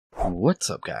What's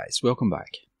up guys, welcome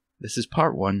back. This is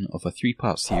part 1 of a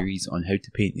 3-part series on how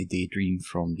to paint the DayDream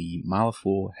from the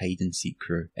Malifaux Hide and Seek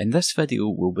crew. In this video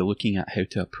we'll be looking at how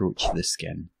to approach the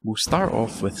skin. We'll start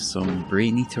off with some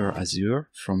Braineater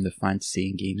Azure from the Fantasy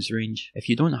and Games range. If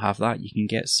you don't have that, you can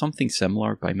get something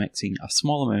similar by mixing a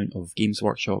small amount of Games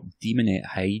Workshop Daemonette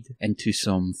Hide into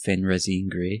some Fenrisian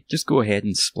grey. Just go ahead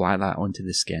and splat that onto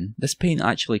the skin. This paint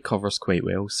actually covers quite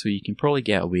well, so you can probably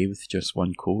get away with just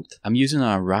one coat. I'm using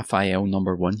a Raphael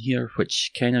number 1 here,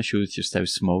 which kinda shows just how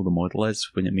small the model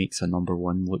is when it makes a number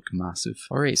 1 look massive.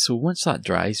 Alright, so once that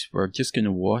dries, we're just going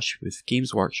to wash with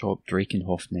Games Workshop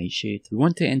Drakenhof Nightshade. We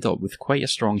want to end up with quite a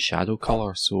strong shadow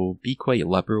colour, so be quite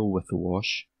liberal with the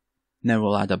wash. Now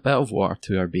we'll add a bit of water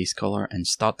to our base colour and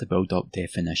start to build up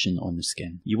definition on the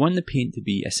skin. You want the paint to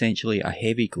be essentially a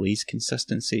heavy glaze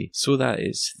consistency so that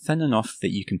it's thin enough that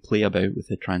you can play about with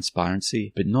the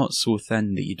transparency, but not so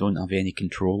thin that you don't have any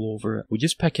control over it. We'll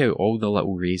just pick out all the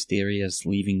little raised areas,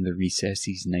 leaving the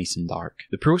recesses nice and dark.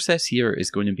 The process here is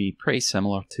going to be pretty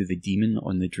similar to the demon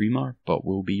on the Dreamer, but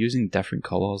we'll be using different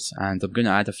colours, and I'm going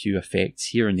to add a few effects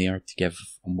here and there to give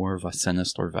more of a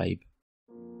sinister vibe.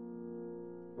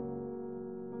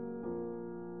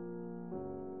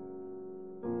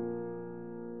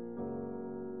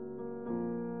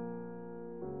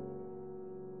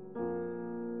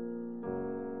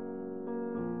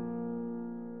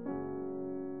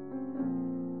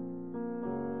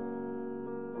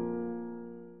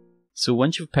 So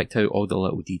once you've picked out all the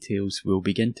little details, we'll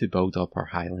begin to build up our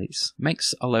highlights.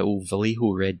 Mix a little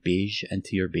Vallejo red beige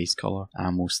into your base colour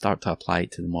and we'll start to apply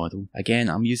it to the model. Again,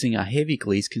 I'm using a heavy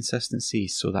glaze consistency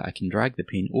so that I can drag the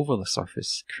paint over the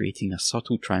surface, creating a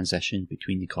subtle transition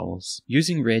between the colours.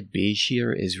 Using red beige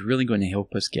here is really going to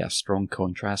help us get a strong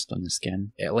contrast on the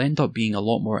skin. It'll end up being a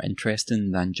lot more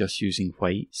interesting than just using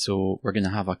white, so we're going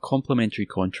to have a complementary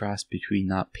contrast between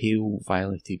that pale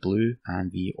violety blue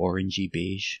and the orangey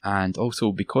beige. And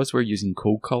also, because we're using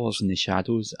cold colours in the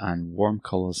shadows and warm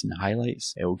colours in the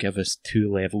highlights, it will give us 2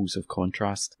 levels of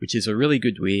contrast, which is a really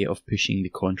good way of pushing the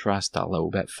contrast a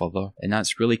little bit further, and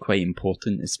that's really quite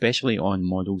important, especially on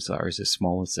models that are as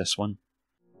small as this one.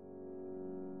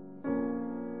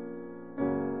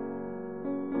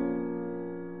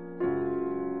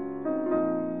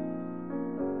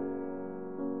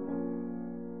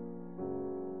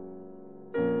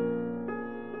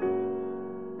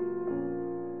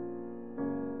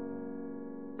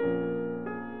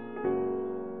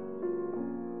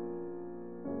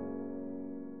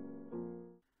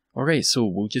 Alright, so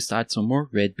we'll just add some more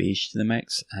red beige to the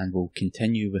mix and we'll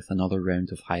continue with another round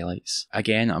of highlights.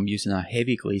 Again, I'm using a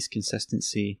heavy glaze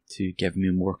consistency to give me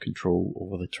more control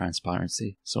over the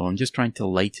transparency. So I'm just trying to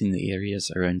lighten the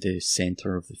areas around the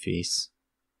centre of the face.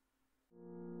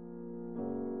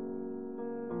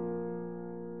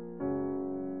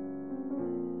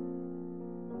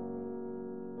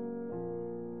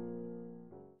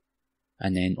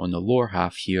 And then on the lower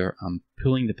half here, I'm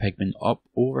pulling the pigment up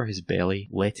over his belly,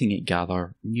 letting it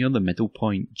gather near the middle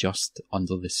point just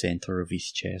under the centre of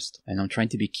his chest. And I'm trying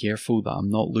to be careful that I'm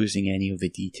not losing any of the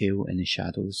detail in the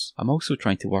shadows. I'm also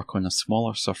trying to work on a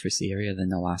smaller surface area than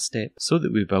the last step so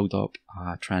that we build up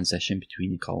a transition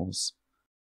between the colours.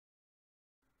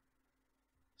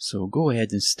 So go ahead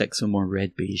and stick some more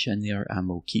red beige in there and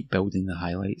we'll keep building the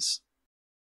highlights.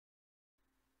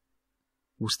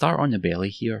 We'll start on the belly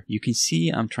here. You can see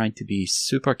I'm trying to be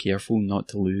super careful not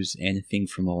to lose anything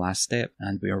from the last step,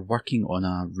 and we are working on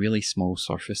a really small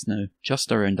surface now,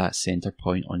 just around that centre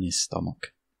point on his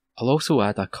stomach. I'll also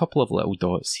add a couple of little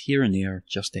dots here and there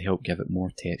just to help give it more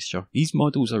texture. These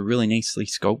models are really nicely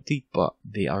sculpted, but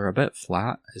they are a bit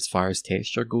flat as far as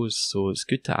texture goes, so it's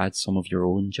good to add some of your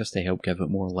own just to help give it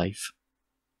more life.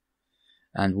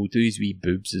 And we'll do his wee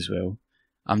boobs as well.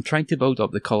 I'm trying to build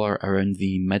up the colour around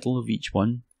the middle of each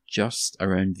one, just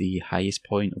around the highest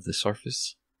point of the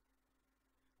surface.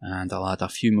 And I'll add a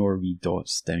few more wee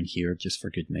dots down here just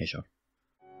for good measure.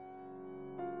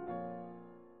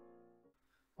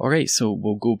 Alright, so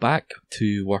we'll go back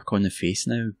to work on the face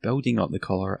now, building up the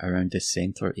colour around the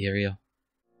centre area.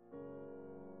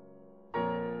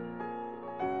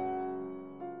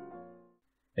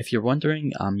 If you're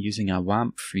wondering, I'm using a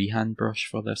WAMP freehand brush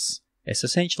for this. It's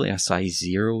essentially a size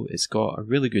 0, it's got a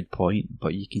really good point,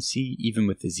 but you can see even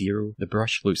with the 0, the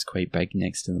brush looks quite big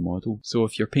next to the model. So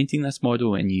if you're painting this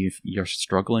model and you're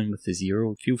struggling with the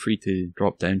 0, feel free to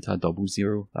drop down to a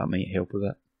 00, that might help with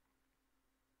it.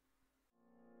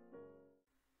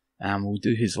 And we'll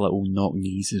do his little knock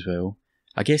knees as well.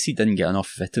 I guess he didn't get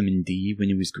enough vitamin D when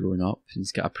he was growing up.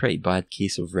 He's got a pretty bad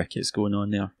case of rickets going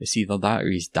on there. It's either that or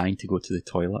he's dying to go to the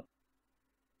toilet.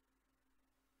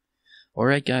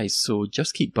 Alright guys, so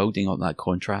just keep building up that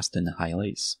contrast in the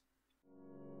highlights.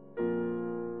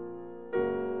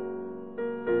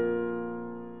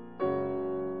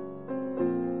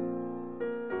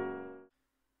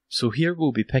 So here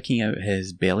we'll be picking out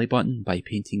his belly button by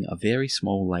painting a very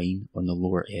small line on the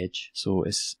lower edge. So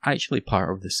it's actually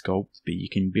part of the sculpt, but you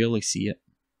can barely see it.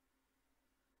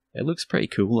 It looks pretty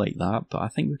cool like that, but I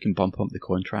think we can bump up the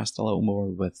contrast a little more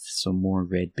with some more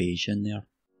red beige in there.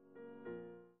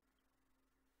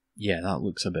 Yeah, that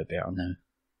looks a bit better now.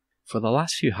 For the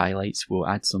last few highlights, we'll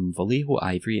add some Malifaux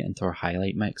Ivory into our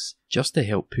highlight mix, just to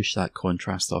help push that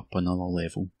contrast up another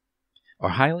level. Our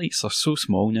highlights are so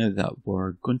small now that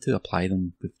we're going to apply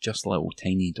them with just little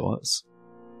tiny dots.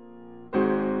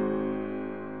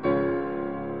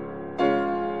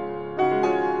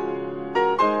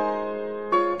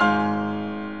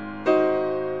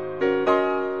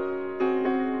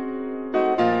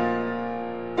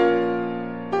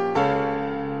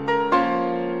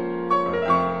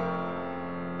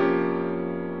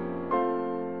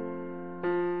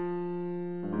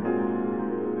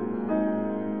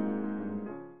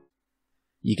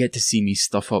 You get to see me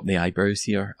stuff up the eyebrows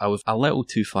here. I was a little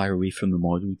too far away from the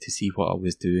model to see what I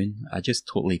was doing. I just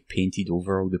totally painted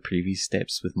over all the previous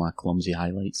steps with my clumsy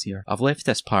highlights here. I've left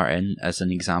this part in as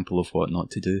an example of what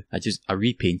not to do. I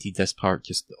repainted this part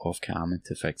just off camera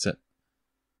to fix it.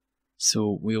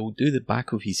 So we'll do the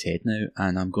back of his head now,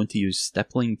 and I'm going to use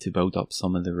stippling to build up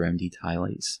some of the rounded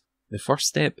highlights. The first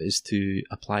step is to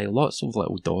apply lots of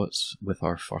little dots with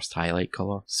our first highlight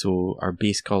colour, so our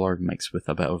base colour mixed with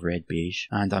a bit of red beige,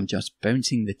 and I'm just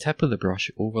bouncing the tip of the brush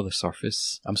over the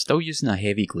surface. I'm still using a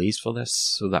heavy glaze for this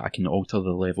so that I can alter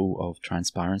the level of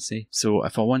transparency, so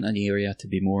if I want an area to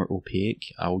be more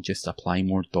opaque, I'll just apply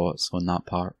more dots on that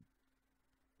part.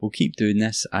 We'll keep doing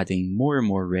this, adding more and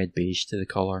more red beige to the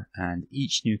colour, and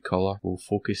each new colour will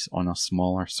focus on a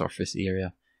smaller surface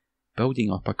area,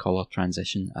 building up a colour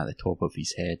transition at the top of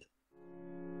his head.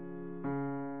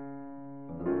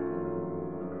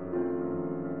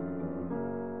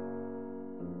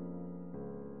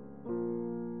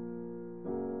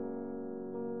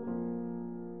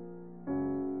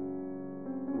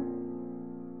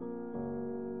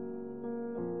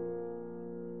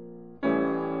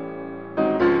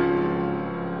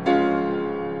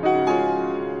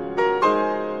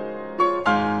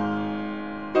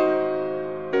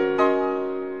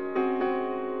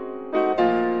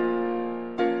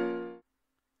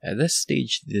 At this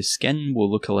stage, the skin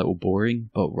will look a little boring,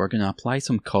 but we're going to apply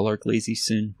some colour glazes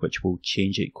soon, which will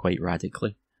change it quite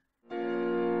radically.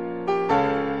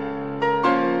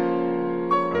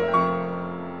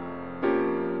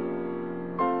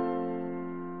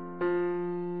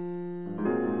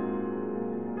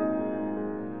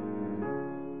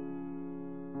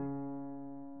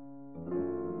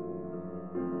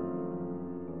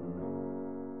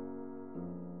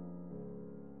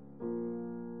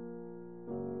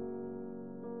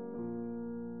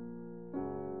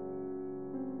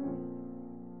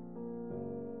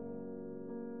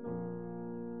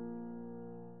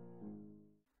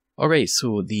 Alright,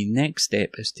 so the next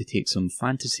step is to take some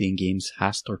Fantasy and Games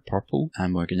Hastur purple,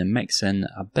 and we're going to mix in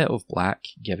a bit of black,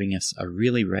 giving us a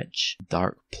really rich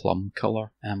dark plum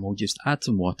colour, and we'll just add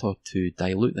some water to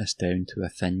dilute this down to a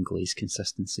thin glaze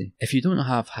consistency. If you don't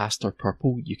have Hastur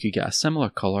purple, you could get a similar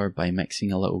colour by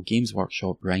mixing a little Games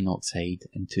Workshop Rhinox hide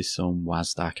into some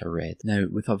Wazdakka red. Now,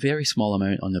 with a very small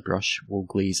amount on the brush, we'll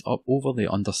glaze up over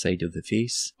the underside of the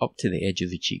face, up to the edge of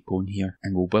the cheekbone here,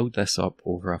 and we'll build this up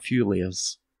over a few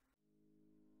layers.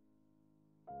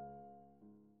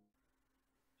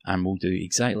 And we'll do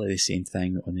exactly the same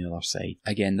thing on the other side.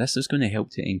 Again, this is going to help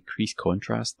to increase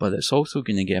contrast, but it's also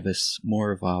going to give us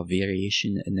more of a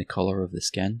variation in the colour of the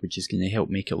skin, which is going to help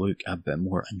make it look a bit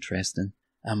more interesting.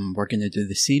 We're going to do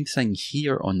the same thing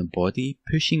here on the body,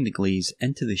 pushing the glaze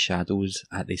into the shadows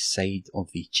at the side of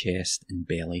the chest and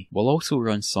belly. We'll also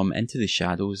run some into the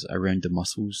shadows around the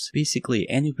muscles. Basically,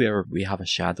 anywhere we have a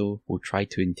shadow, we'll try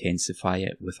to intensify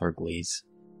it with our glaze.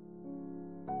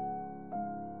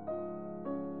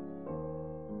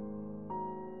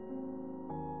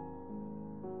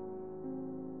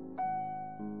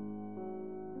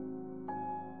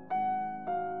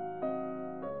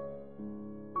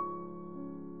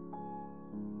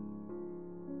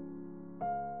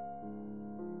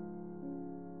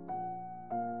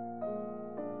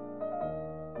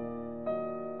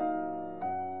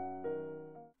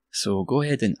 So go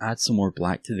ahead and add some more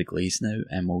black to the glaze now,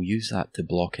 and we'll use that to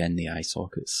block in the eye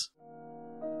sockets.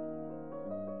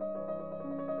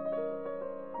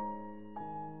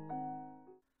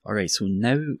 Alright, so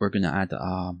now we're going to add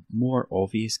a more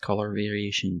obvious colour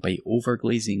variation by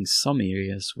overglazing some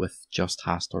areas with just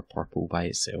Hastur purple by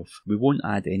itself. We won't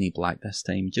add any black this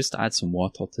time, just add some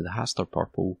water to the Hastur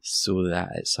purple so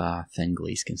that it's a thin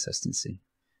glaze consistency.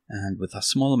 And with a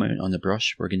small amount on the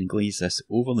brush, we're going to glaze this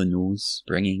over the nose,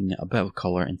 bringing a bit of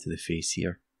colour into the face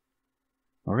here.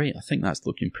 Alright, I think that's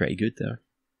looking pretty good there.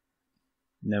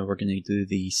 Now we're going to do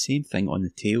the same thing on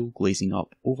the tail, glazing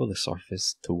up over the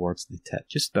surface towards the tip.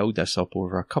 Just build this up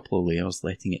over a couple of layers,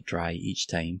 letting it dry each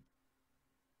time.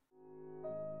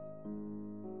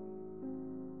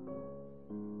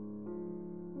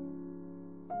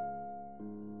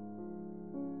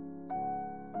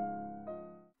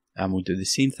 And we'll do the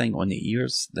same thing on the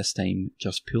ears, this time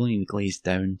just pulling the glaze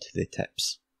down to the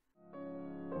tips.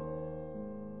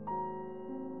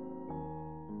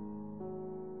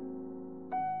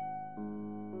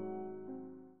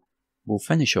 We'll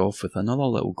finish off with another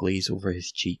little glaze over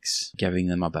his cheeks, giving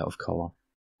them a bit of colour.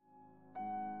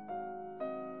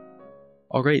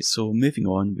 Alright, so moving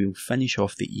on, we'll finish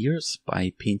off the ears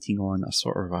by painting on a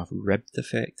sort of a ribbed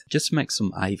effect. Just mix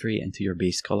some ivory into your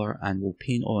base colour and we'll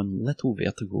paint on little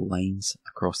vertical lines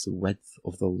across the width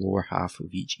of the lower half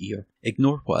of each ear.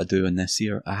 Ignore what I do on this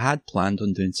ear. I had planned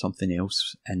on doing something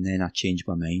else and then I changed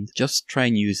my mind. Just try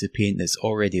and use the paint that's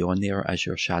already on there as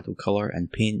your shadow colour and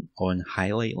paint on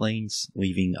highlight lines,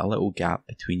 leaving a little gap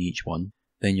between each one.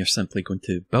 Then you're simply going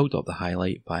to build up the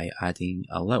highlight by adding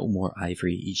a little more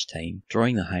ivory each time,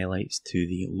 drawing the highlights to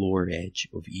the lower edge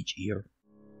of each ear.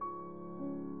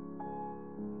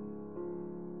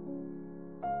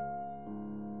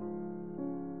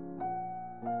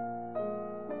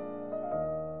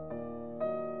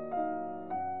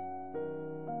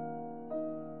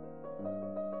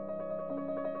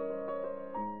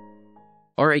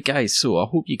 Alright guys, so I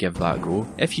hope you give that a go.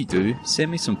 If you do, send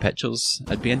me some pictures,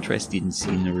 I'd be interested in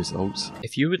seeing the results.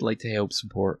 If you would like to help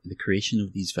support the creation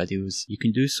of these videos, you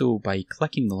can do so by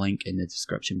clicking the link in the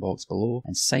description box below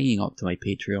and signing up to my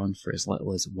Patreon for as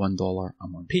little as $1 a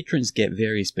month. Patrons get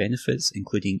various benefits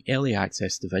including early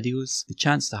access to videos, the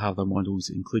chance to have their models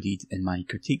included in my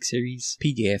critique series,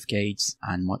 PDF guides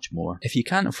and much more. If you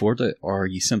can't afford it or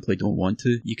you simply don't want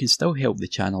to, you can still help the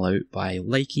channel out by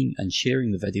liking and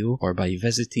sharing the video or by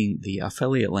visiting the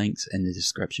affiliate links in the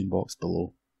description box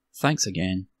below. Thanks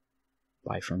again.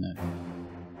 Bye for now.